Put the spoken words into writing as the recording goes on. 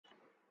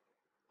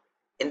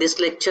In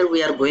this lecture,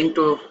 we are going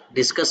to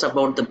discuss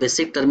about the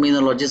basic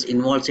terminologies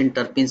involved in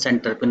terpenes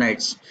and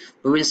terpenoids.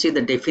 We will see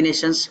the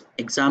definitions,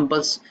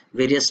 examples,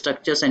 various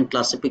structures and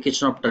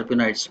classification of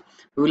terpenoids.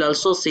 We will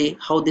also see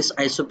how this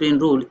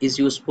isoprene rule is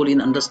useful in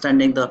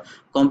understanding the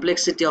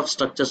complexity of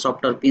structures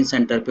of terpenes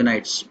and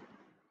terpenoids.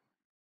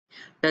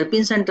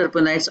 Terpenes and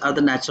terpenoids are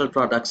the natural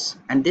products,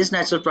 and these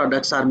natural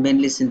products are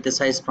mainly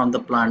synthesized from the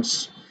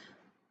plants.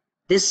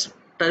 These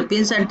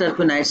terpenes and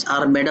terpenoids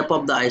are made up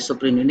of the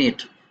isoprene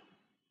unit.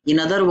 In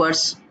other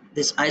words,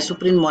 this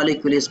isoprene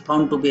molecule is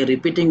found to be a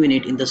repeating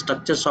unit in the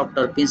structures of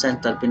terpenes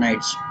and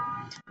terpenoids.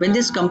 When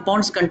these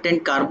compounds contain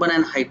carbon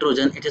and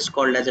hydrogen, it is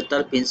called as a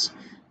terpenes.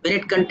 When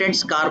it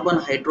contains carbon,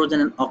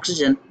 hydrogen and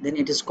oxygen, then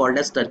it is called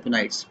as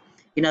terpenoids.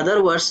 In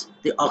other words,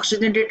 the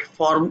oxygenated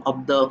form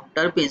of the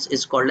terpenes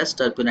is called as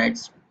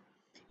terpenoids.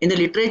 In the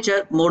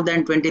literature, more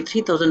than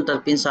 23,000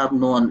 terpenes are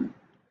known.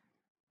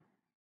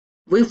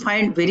 We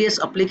find various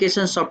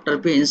applications of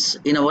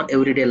terpenes in our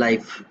everyday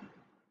life.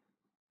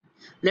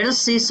 Let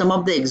us see some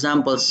of the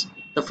examples.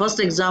 The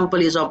first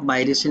example is of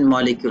myrcene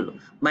molecule.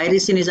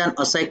 Myrcene is an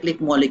acyclic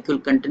molecule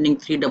containing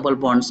 3 double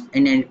bonds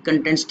and it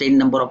contains 10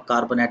 number of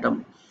carbon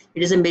atom.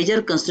 It is a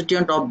major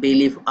constituent of bay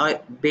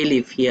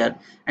leaf here,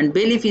 and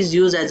bay leaf is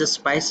used as a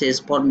spices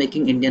for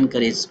making Indian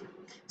curries.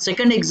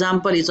 Second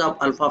example is of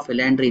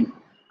alpha-phellandrine.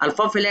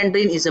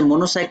 Alpha-phellandrine is a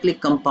monocyclic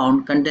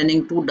compound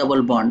containing 2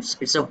 double bonds.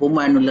 It's a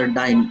homoannular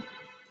diene.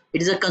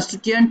 It is a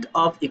constituent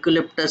of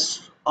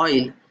eucalyptus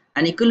oil,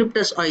 and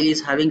eucalyptus oil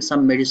is having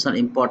some medicinal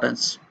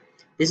importance.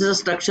 This is a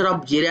structure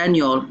of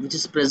geraniol which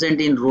is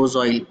present in rose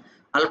oil.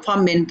 Alpha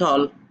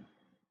menthol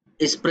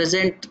is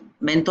present.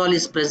 Menthol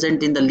is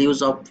present in the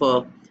leaves of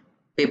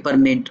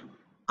peppermint.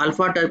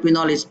 Alpha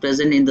terpenol is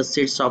present in the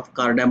seeds of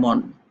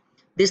cardamom.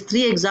 These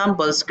three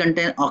examples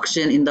contain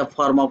oxygen in the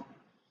form of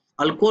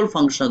alcohol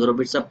functional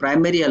group. It's a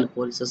primary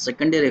alcohol, it's a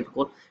secondary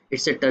alcohol,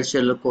 it's a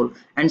tertiary alcohol,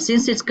 and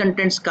since it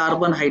contains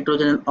carbon,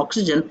 hydrogen and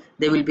oxygen,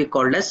 they will be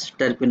called as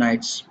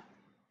terpenoids.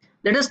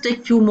 Let us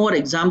take few more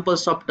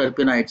examples of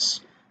terpenoids.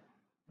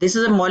 This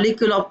is a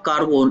molecule of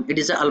carbon. It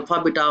is an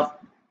alpha beta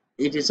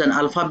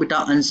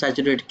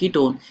unsaturated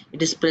ketone.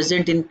 It is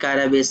present in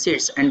caraway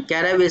seeds, and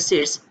caraway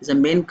seeds is a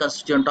main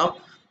constituent of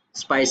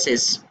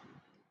spices.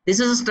 This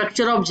is a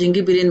structure of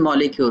gingiberine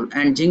molecule,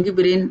 and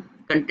gingiberine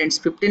contains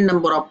 15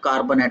 number of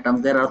carbon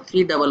atoms. There are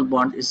 3 double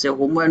bonds. It's a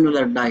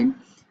homoannular diene,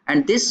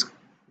 and this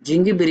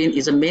gingiberine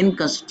is a main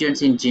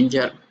constituent in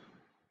ginger.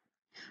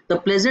 The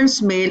pleasant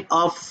smell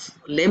of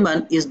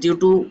lemon is due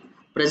to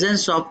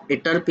presence of a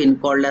terpene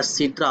called as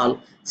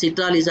citral.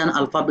 Citral is an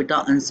alpha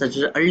beta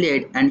unsaturated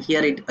aldehyde, and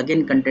here it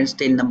again contains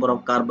 10 number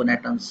of carbon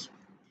atoms.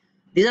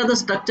 These are the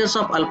structures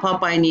of alpha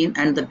pinene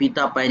and the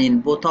beta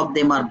pinene. Both of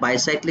them are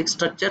bicyclic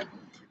structure,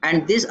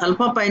 and this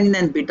alpha pinene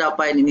and beta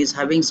pinene is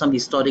having some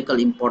historical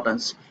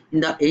importance.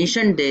 In the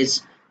ancient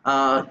days,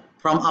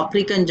 from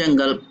African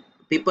jungle,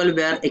 people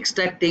were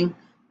extracting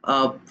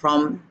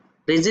from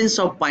resins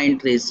of pine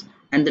trees,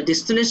 and the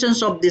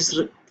distillations of these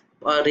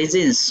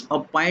resins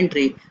of pine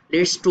tree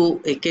leads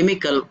to a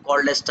chemical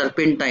called as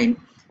turpentine,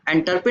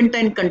 and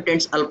turpentine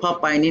contains alpha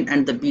pinene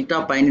and the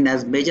beta pinene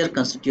as major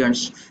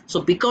constituents. So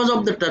because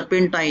of the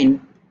turpentine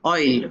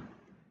oil,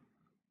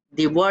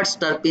 the words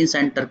terpenes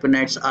and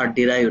terpenoids are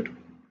derived.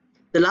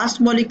 The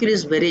last molecule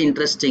is very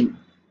interesting.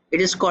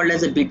 It is called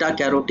as a beta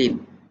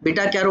carotene.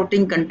 Beta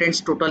carotene contains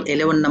total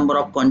 11 number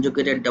of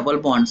conjugated double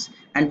bonds,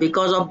 and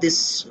because of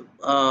this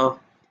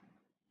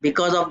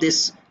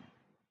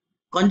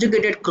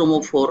conjugated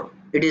chromophore,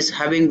 it is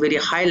having very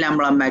high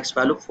lambda max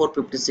value,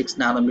 456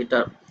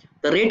 nanometer.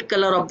 The red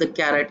color of the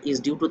carrot is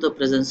due to the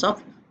presence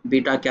of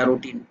beta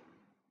carotene.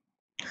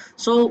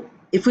 So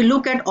if we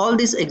look at all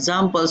these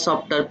examples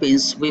of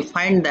terpenes, we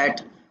find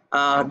that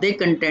they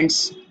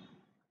contains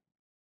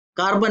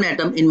carbon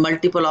atom in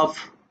multiple of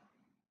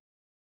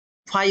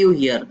 5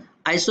 here.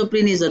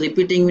 Isoprene is a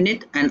repeating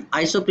unit, and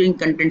isoprene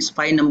contains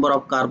 5 number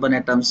of carbon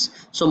atoms.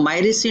 So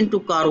myrcene to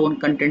carbon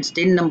contains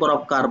 10 number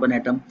of carbon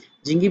atom.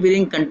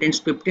 Gingiberine contains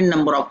 15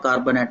 number of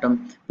carbon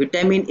atom.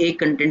 Vitamin A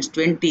contains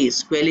 20,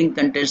 squalene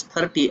contains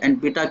 30,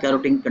 and beta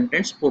carotene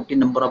contains 14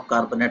 number of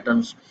carbon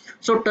atoms.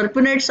 So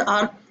terpenoids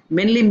are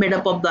mainly made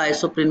up of the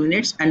isoprene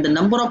units, and the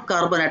number of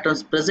carbon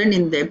atoms present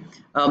in them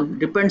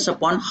depends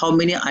upon how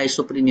many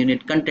isoprene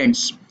unit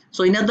contains.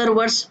 So in other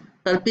words,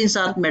 terpenes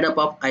are made up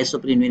of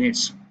isoprene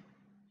units.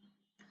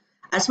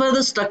 As far as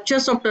the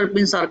structures of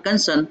terpenes are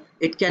concerned,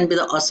 it can be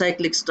the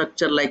acyclic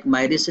structure like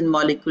myrcene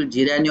molecule,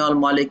 geraniol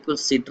molecule,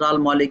 citral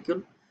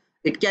molecule.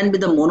 It can be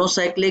the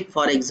monocyclic,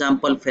 for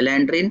example,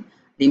 phellandrine,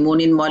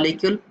 limonene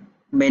molecule,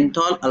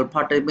 menthol,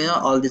 alpha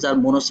terpenol, all these are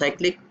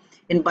monocyclic.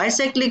 In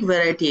bicyclic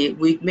variety,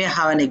 we may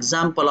have an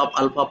example of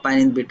alpha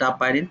pinene, beta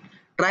pinene.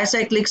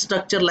 Tricyclic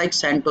structure like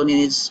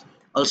santonin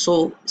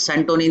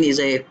is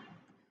a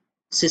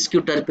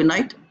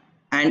sesquiterpenoid,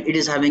 and it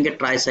is having a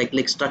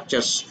tricyclic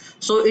structures.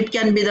 So it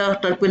can be the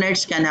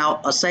terpenoids can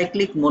have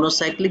acyclic,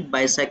 monocyclic,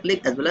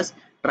 bicyclic as well as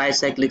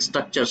tricyclic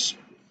structures.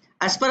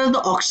 As far as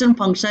the oxygen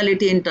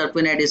functionality in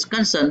terpenoid is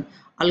concerned,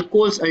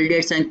 alcohols,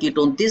 aldehydes and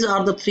ketones, these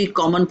are the 3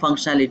 common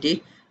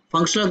functionality.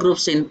 functional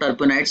groups in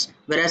terpenoids,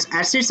 whereas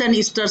acids and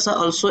esters are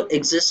also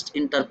exist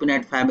in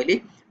terpenoid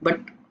family, but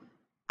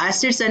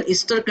acids and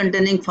ester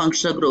containing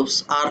functional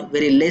groups are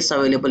very less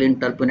available in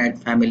terpenoid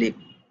family.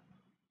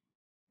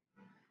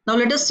 Now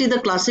let us see the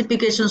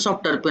classifications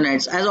of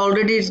terpenoids. As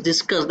already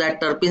discussed that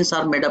terpenes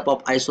are made up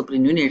of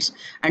isoprene units,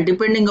 and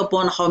depending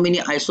upon how many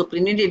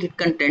isoprene units it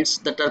contains,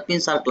 the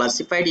terpenes are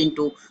classified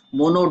into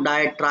mono,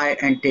 di, tri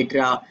and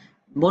tetra.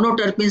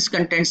 Monoterpenes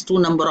contains 2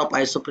 number of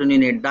isoprene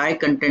unit, di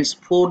contains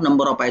 4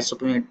 number of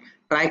isoprene unit,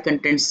 tri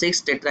contains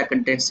 6, tetra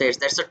contains 8.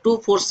 That's a 2,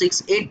 4,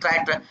 6, 8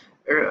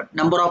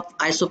 number of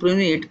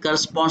isoprene unit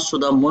corresponds to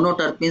the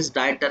monoterpenes,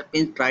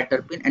 diterpenes,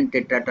 triterpene and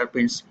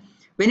tetraterpenes.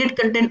 When it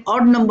contains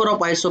odd number of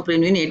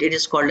isoprene unit, it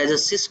is called as a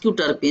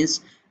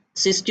sesquiterpenes.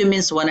 Sesqu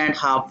means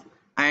 1.5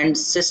 and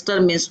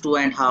sister means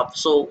 2.5.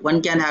 So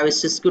one can have a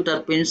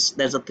sesquiterpenes.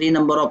 There's a 3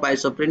 number of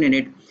isoprene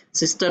unit.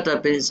 Sister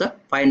terpenes is a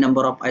 5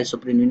 number of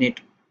isoprene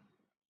unit.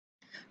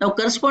 Now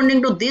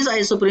corresponding to these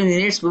isoprene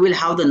units, we will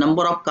have the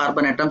number of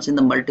carbon atoms in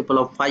the multiple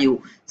of 5.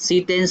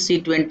 C10,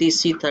 C20,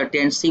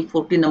 C30 and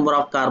C40 number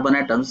of carbon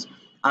atoms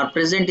are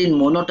present in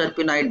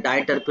monoterpenoid,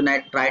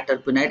 diterpenoid,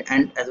 triterpenoid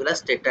and as well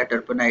as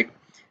tetraterpenoid.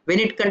 When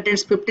it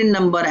contains 15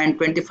 number and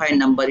 25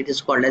 number, it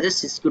is called as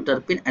a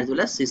sesquiterpene as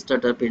well as sister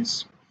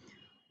terpenes.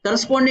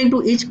 Corresponding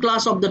to each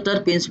class of the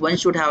terpenes, one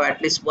should have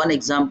at least one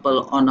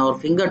example on our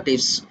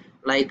fingertips,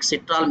 like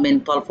citral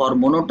menthol for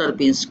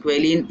monoterpenes,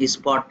 squalene is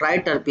for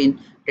triterpene,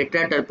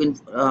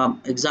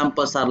 tetraterpene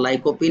examples are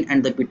lycopene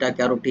and the beta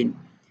carotene.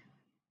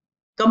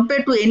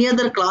 Compared to any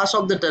other class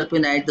of the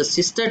terpenoid, the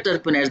sister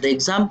terpenoids, the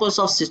examples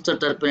of sister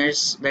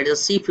terpenoids, that is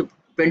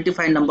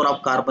C25 number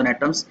of carbon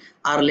atoms,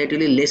 are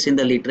relatively less in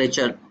the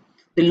literature.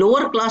 The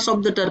lower class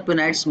of the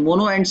terpenoids,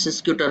 mono and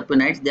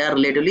sesquiterpenoids, they are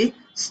relatively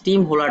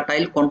steam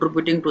volatile,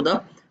 contributing to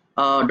the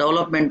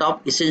development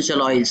of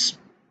essential oils.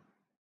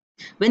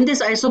 When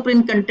this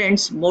isoprene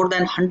contains more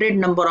than 100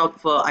 number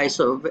of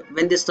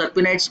when this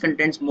terpenoids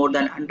contains more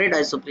than 100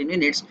 isoprene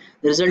units,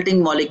 the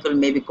resulting molecule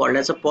may be called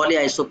as a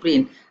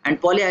polyisoprene, and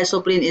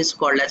polyisoprene is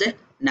called as a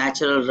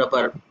natural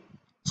rubber.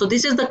 So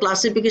this is the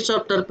classification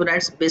of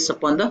terpenoids based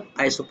upon the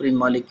isoprene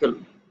molecule.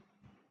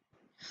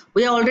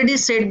 We have already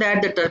said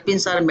that the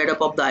terpenes are made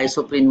up of the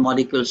isoprene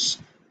molecules.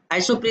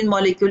 Isoprene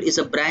molecule is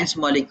a branch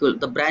molecule.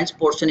 The branch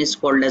portion is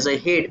called as a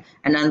head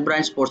and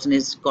unbranched portion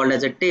is called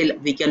as a tail.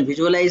 We can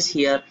visualize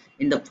here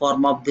in the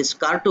form of this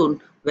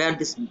cartoon, where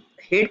this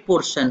head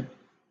portion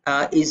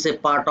is a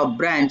part of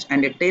branch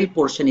and a tail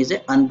portion is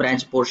a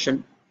unbranched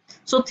portion.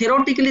 So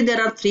theoretically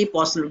there are 3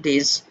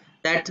 possibilities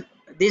that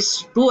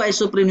these 2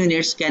 isoprene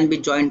units can be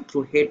joined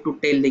through head to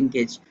tail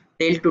linkage,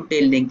 tail to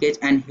tail linkage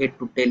and head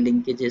to tail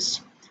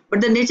linkages.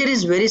 But the nature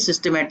is very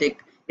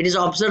systematic. It is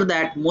observed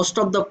that most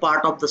of the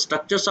part of the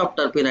structures of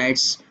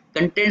terpenoids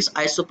contains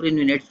isoprene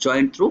units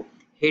joined through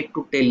head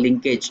to tail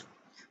linkage.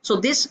 So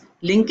this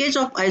linkage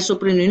of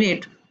isoprene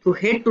unit through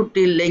head to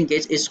tail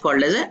linkage is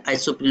called as a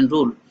isoprene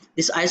rule.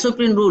 This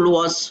isoprene rule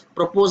was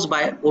proposed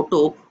by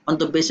Otto on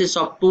the basis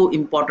of 2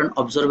 important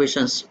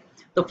observations.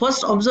 The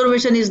first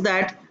observation is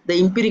that the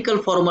empirical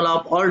formula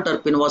of all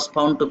terpene was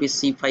found to be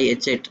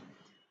C5H8.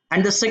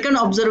 And the second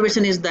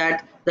observation is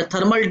that the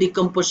thermal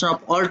decomposition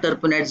of all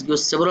terpenoids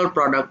gives several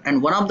products,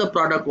 and one of the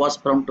product was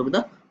found to be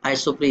the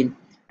isoprene.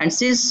 And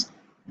since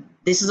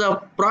this is a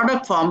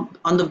product form,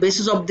 on the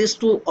basis of these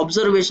 2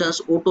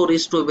 observations, Otto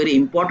reached to a very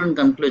important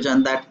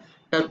conclusion that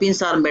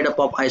terpenes are made up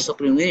of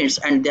isoprene units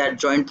and they are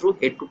joined through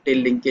head to tail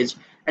linkage.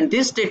 And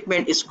this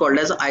statement is called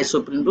as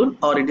isoprene rule,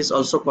 or it is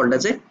also called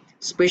as a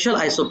special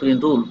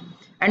isoprene rule.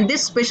 And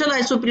this special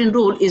isoprene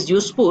rule is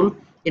useful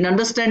in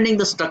understanding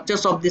the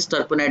structures of these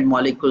terpenoid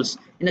molecules.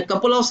 In a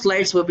couple of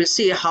slides, we will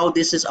see how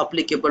this is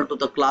applicable to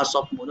the class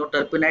of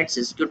monoterpenoids,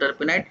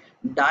 sesquiterpenoid,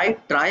 di,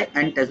 tri,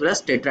 and as well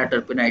as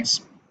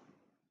tetraterpenoids.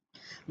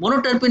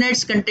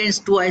 Monoterpenoids contains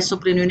 2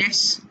 isoprene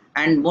units,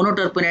 and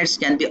monoterpenoids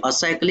can be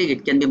acyclic,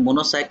 it can be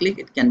monocyclic,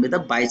 it can be the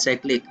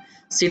bicyclic.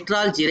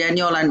 Citral,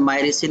 geraniol and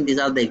myrcene, these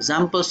are the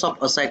examples of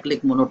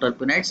acyclic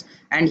monoterpenoids,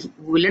 and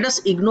let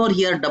us ignore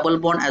here double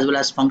bond as well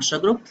as functional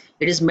group.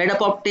 It is made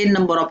up of 10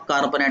 number of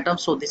carbon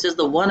atoms. So this is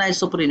the one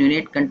isoprene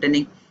unit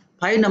containing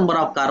 5 number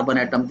of carbon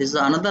atoms. This is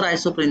another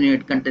isoprene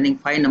unit containing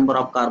 5 number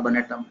of carbon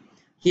atoms.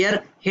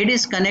 Here head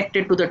is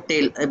connected to the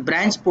tail, a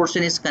branch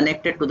portion is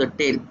connected to the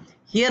tail.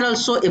 Here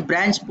also a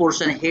branch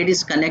portion, head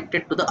is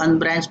connected to the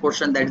unbranched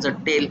portion, that is a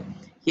tail.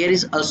 Here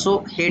is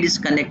also head is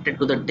connected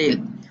to the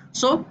tail.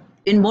 So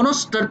in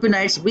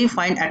monoterpenoids, we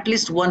find at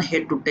least one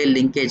head to tail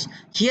linkage.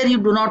 Here you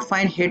do not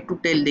find head to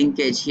tail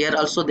linkage. Here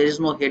also there is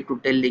no head to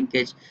tail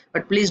linkage.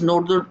 But please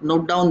note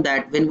down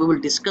that when we will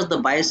discuss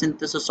the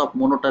biosynthesis of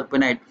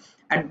monoterpenoid,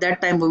 at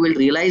that time we will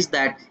realize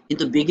that in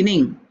the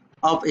beginning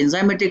of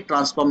enzymatic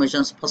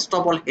transformations, first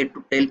of all head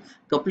to tail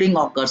coupling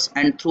occurs,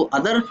 and through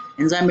other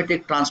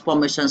enzymatic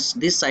transformations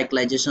this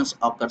cyclizations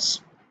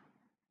occurs.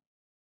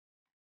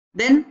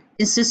 Then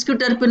in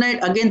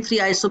sesquiterpenoid, again 3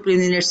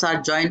 isoprene units are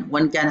joined.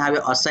 One can have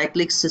a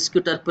acyclic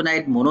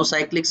sesquiterpenoid,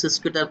 monocyclic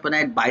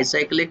sesquiterpenoid,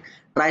 bicyclic,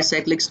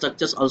 tricyclic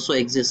structures also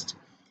exist.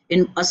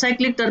 In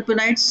acyclic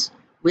terpenoids,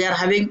 we are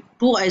having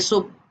 2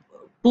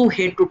 two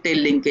head to tail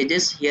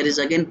linkages. Here is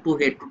again two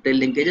head to tail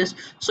linkages.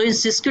 So in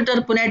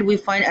sesquiterpenide we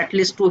find at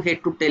least two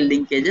head to tail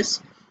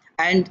linkages,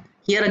 and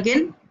here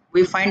again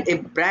we find a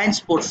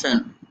branch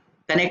portion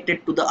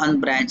connected to the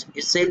unbranched.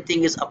 The same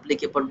thing is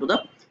applicable to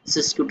the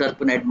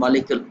sesquiterpenide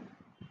molecule.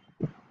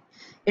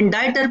 In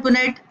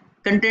diterpenide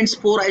contains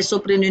 4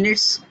 isoprene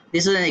units.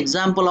 This is an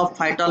example of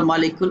phytol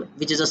molecule,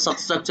 which is a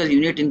substructure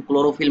unit in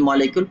chlorophyll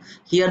molecule.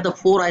 Here the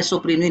 4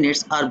 isoprene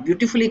units are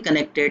beautifully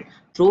connected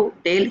through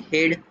tail,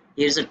 head.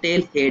 Here is a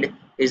tail, head. Here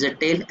is a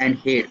tail and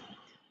head.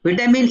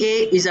 Vitamin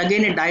A is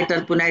again a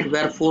diterpenide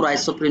where 4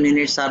 isoprene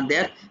units are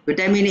there.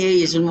 Vitamin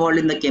A is involved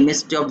in the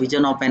chemistry of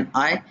vision of an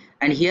eye,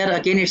 and here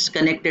again it's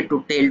connected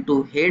to tail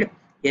to head.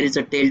 Here is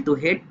a tail to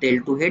head,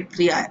 tail to head.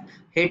 3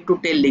 head to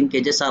tail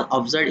linkages are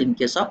observed in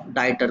case of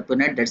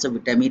diterpenide, that's a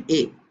vitamin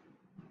A.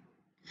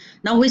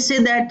 Now we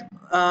say that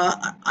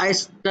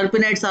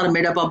terpenoids are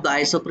made up of the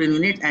isoprene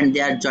unit and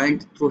they are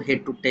joined through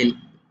head to tail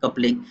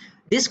coupling.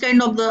 This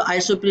kind of the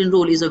isoprene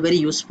rule is a very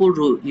useful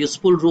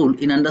rule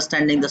in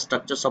understanding the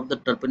structures of the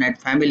terpenoid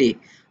family,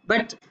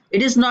 but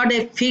it is not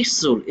a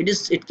fixed rule.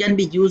 It can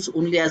be used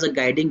only as a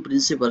guiding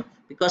principle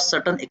because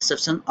certain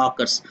exception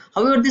occurs.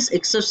 However, these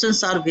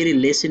exceptions are very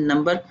less in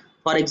number.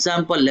 For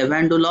example,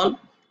 levandulol.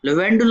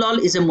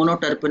 Levandulol is a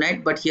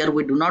monoterpenoid, but here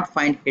we do not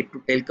find head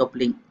to tail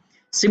coupling.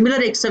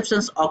 Similar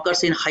exceptions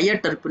occurs in higher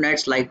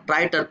terpenoids like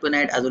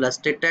triterpenoid as well as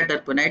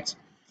tetraterpenoids.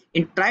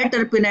 In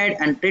triterpenide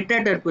and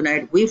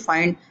tetraterpenoid, we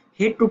find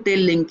head to tail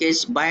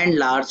linkage by and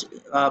large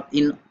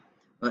in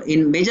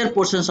major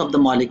portions of the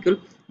molecule,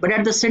 but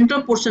at the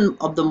central portion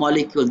of the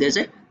molecule there is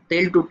a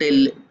tail to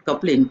tail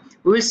coupling.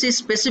 We will see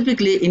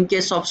specifically in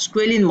case of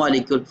squalene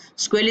molecule.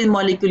 Squalene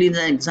molecule is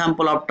an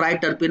example of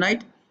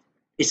triterpenoid.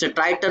 It's a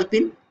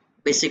triterpene,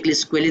 basically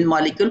squalene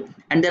molecule,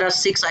 and there are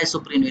 6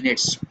 isoprene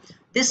units.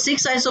 These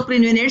 6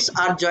 isoprene units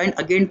are joined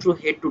again through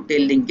head to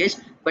tail linkage,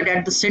 but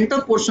at the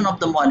center portion of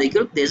the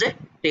molecule there is a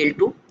tail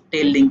to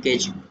tail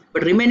linkage,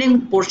 but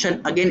remaining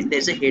portion again there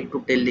is a head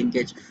to tail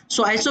linkage.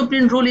 So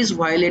isoprene rule is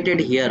violated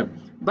here,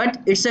 but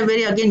it's a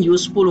very again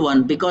useful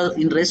one because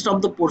in rest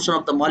of the portion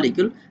of the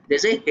molecule there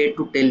is a head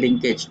to tail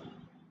linkage.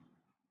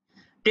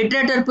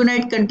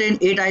 Tetraterpenoid contain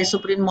 8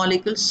 isoprene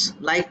molecules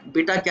like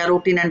beta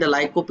carotene and the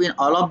lycopene.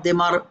 All of them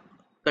are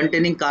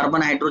containing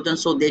carbon hydrogen,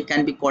 so they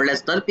can be called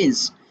as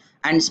terpenes,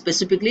 and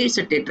specifically it's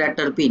a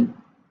tetraterpene.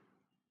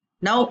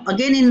 Now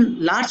again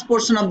in large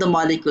portion of the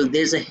molecule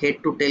there is a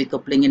head to tail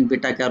coupling in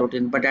beta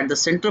carotene, but at the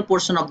central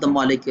portion of the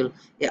molecule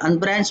a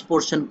unbranched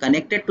portion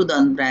connected to the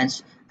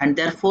unbranched, and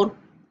therefore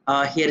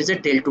here is a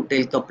tail to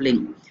tail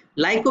coupling.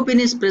 Lycopene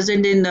is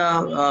present in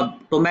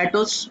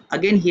tomatoes.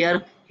 Again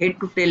here head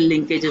to tail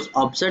linkage is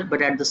observed,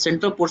 but at the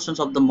central portions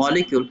of the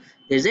molecule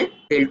there is a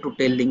tail to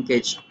tail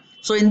linkage.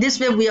 So in this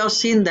way we have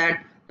seen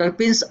that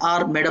terpenes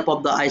are made up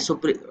of the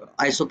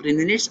isoprene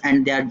units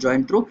and they are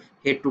joined through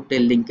head to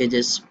tail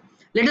linkages.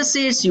 Let us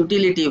see its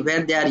utility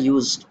where they are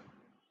used.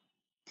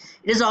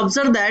 It is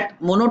observed that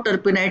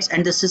monoterpenoids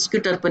and the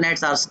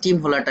sesquiterpenoids are steam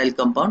volatile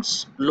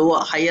compounds,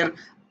 higher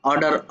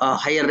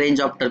range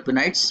of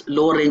terpenoids,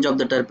 lower range of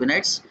the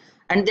terpenoids,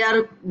 and they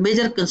are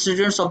major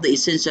constituents of the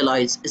essential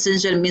oils.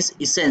 Essential means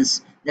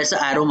essence, that's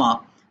an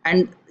aroma,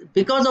 and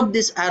because of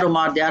this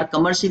aroma they are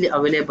commercially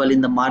available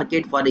in the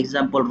market. For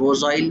example,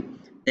 rose oil,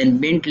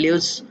 then mint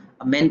leaves,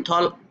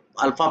 menthol,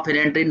 alpha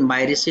phenanthrene,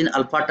 myrcene,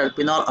 alpha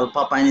terpenol,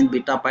 alpha pinene,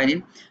 beta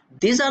pinene.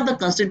 These are the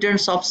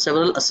constituents of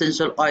several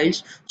essential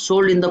oils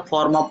sold in the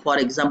form of, for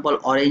example,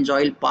 orange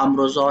oil, palm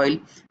rose oil,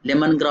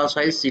 lemongrass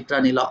oil,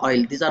 citronella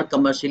oil. These are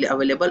commercially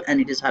available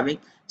and it is having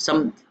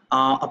some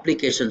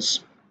applications.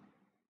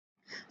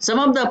 Some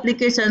of the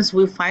applications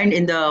we find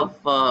in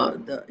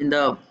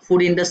the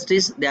food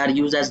industries. They are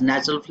used as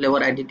natural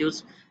flavor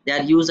additives. They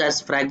are used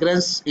as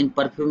fragrance in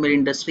perfumery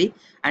industry,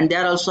 and they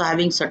are also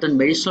having certain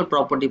medicinal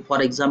property.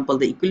 For example,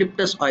 the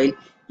eucalyptus oil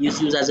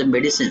is used as a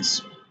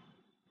medicines.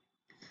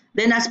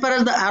 Then as far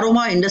as the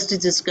aroma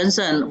industries is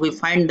concerned, we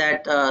find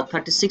that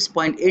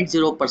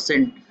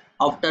 36.80%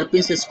 of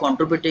terpenes is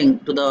contributing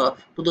to the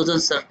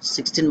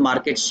 2016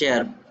 market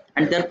share,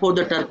 and therefore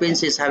the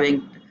terpenes is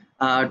having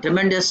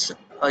tremendous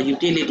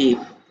utility,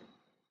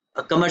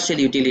 commercial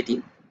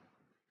utility.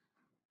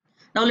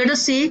 Now let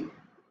us see,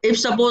 if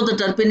suppose the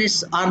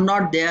terpenes are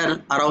not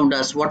there around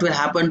us, what will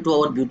happen to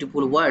our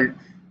beautiful world?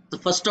 So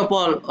first of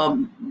all,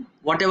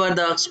 whatever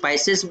the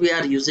spices we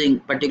are using,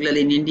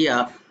 particularly in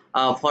India,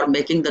 for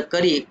making the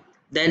curry,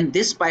 then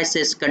this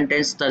spices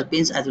contains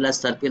terpenes as well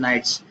as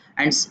terpenoids.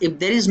 And if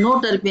there is no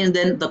terpenes,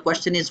 then the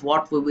question is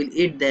what we will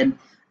eat then,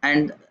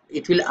 and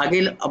it will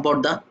again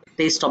about the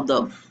taste of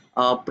the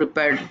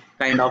prepared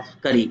kind of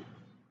curry.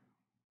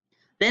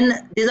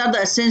 Then these are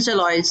the essential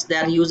oils. They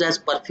are used as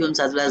perfumes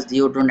as well as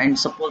deodorant, and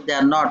suppose they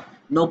are not,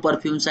 no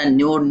perfumes and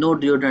no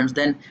deodorants,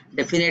 then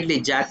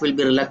definitely Jack will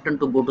be reluctant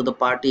to go to the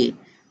party.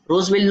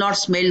 Rose will not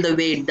smell the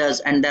way it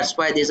does, and that's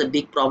why there's a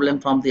big problem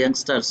from the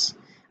youngsters.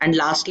 And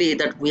lastly,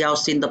 that we have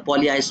seen the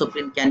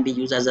polyisoprene can be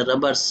used as a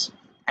rubbers,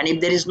 and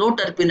if there is no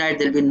terpenoid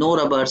there will be no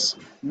rubbers,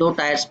 no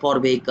tires for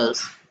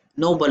vehicles,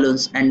 no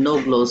balloons and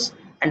no gloves,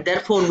 and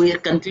therefore we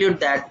conclude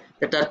that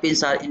the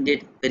terpenes are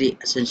indeed very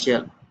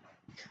essential.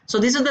 So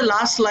this is the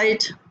last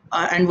slide,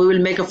 and we will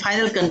make a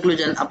final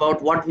conclusion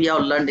about what we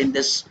have learned in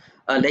this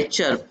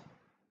lecture.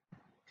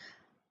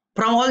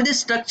 From all this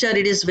structure,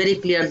 it is very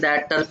clear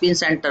that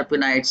terpenes and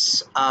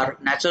terpenoids are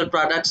natural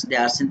products. They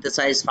are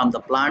synthesized from the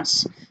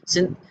plants.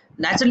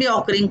 Naturally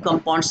occurring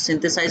compounds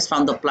synthesized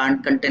from the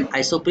plant contain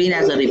isoprene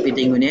as a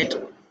repeating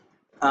unit.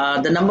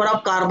 The number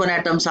of carbon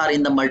atoms are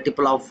in the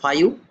multiple of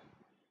 5.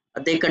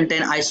 They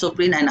contain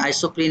isoprene, and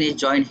isoprene is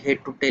joint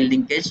head to tail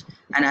linkage,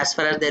 and as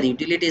far as their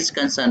utility is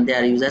concerned, they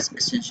are used as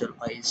essential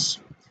oils.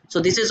 So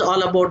this is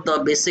all about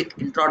the basic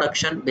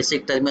introduction,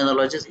 basic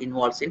terminologies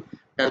involved in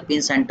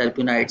terpenes and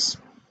terpenoids.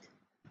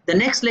 The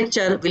next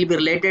lecture will be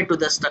related to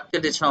the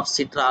structuration of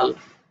citral.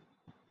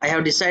 I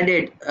have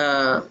decided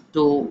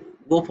to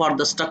go for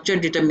the structure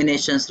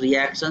determinations,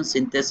 reactions,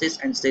 synthesis,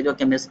 and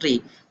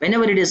stereochemistry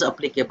whenever it is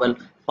applicable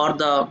for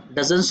the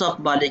dozens of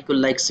molecules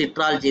like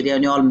citral,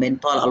 geraniol,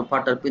 menthol,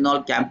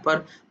 alpha-terpenol,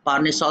 camphor,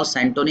 farnesol,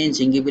 santonin,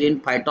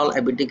 gingiberine, phytol,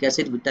 abitic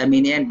acid,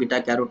 vitamin A, and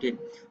beta-carotene.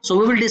 So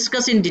we will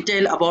discuss in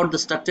detail about the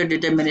structure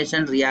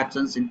determination,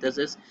 reaction,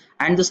 synthesis,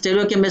 and the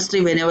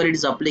stereochemistry whenever it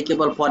is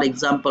applicable. For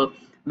example,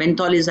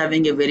 menthol is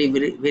having a very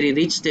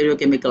rich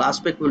stereochemical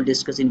aspect. We will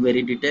discuss in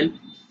very detail.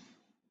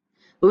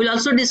 We will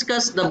also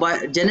discuss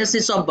the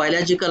genesis of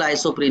biological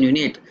isoprene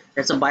unit.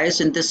 That's a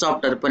biosynthesis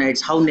of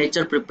terpenoids, how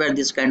nature prepared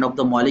this kind of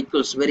the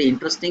molecules. Very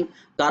interesting.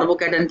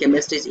 Carbocation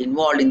chemistry is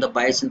involved in the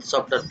biosynthesis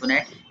of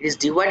terpenoid. It is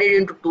divided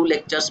into 2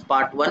 lectures,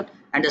 part 1,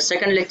 and the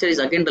second lecture is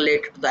again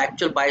related to the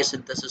actual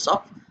biosynthesis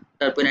of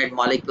terpenoid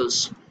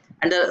molecules.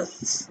 And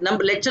the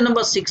lecture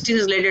number 16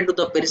 is related to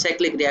the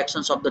pericyclic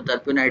reactions of the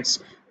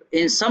terpenoids.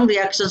 In some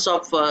reactions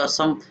of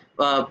some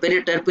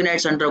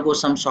terpenoids undergo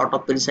some sort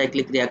of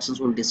pericyclic reactions.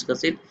 We'll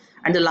discuss it.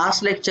 And the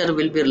last lecture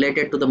will be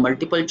related to the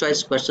multiple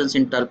choice questions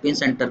in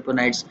terpenes and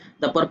terpenoids.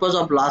 The purpose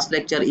of last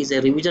lecture is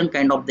a revision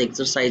kind of the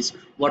exercise,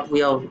 what we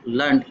have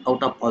learned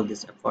out of all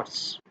these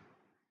efforts.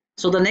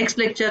 So the next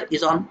lecture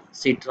is on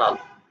citral.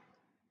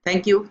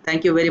 Thank you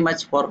very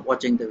much for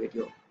watching the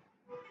video.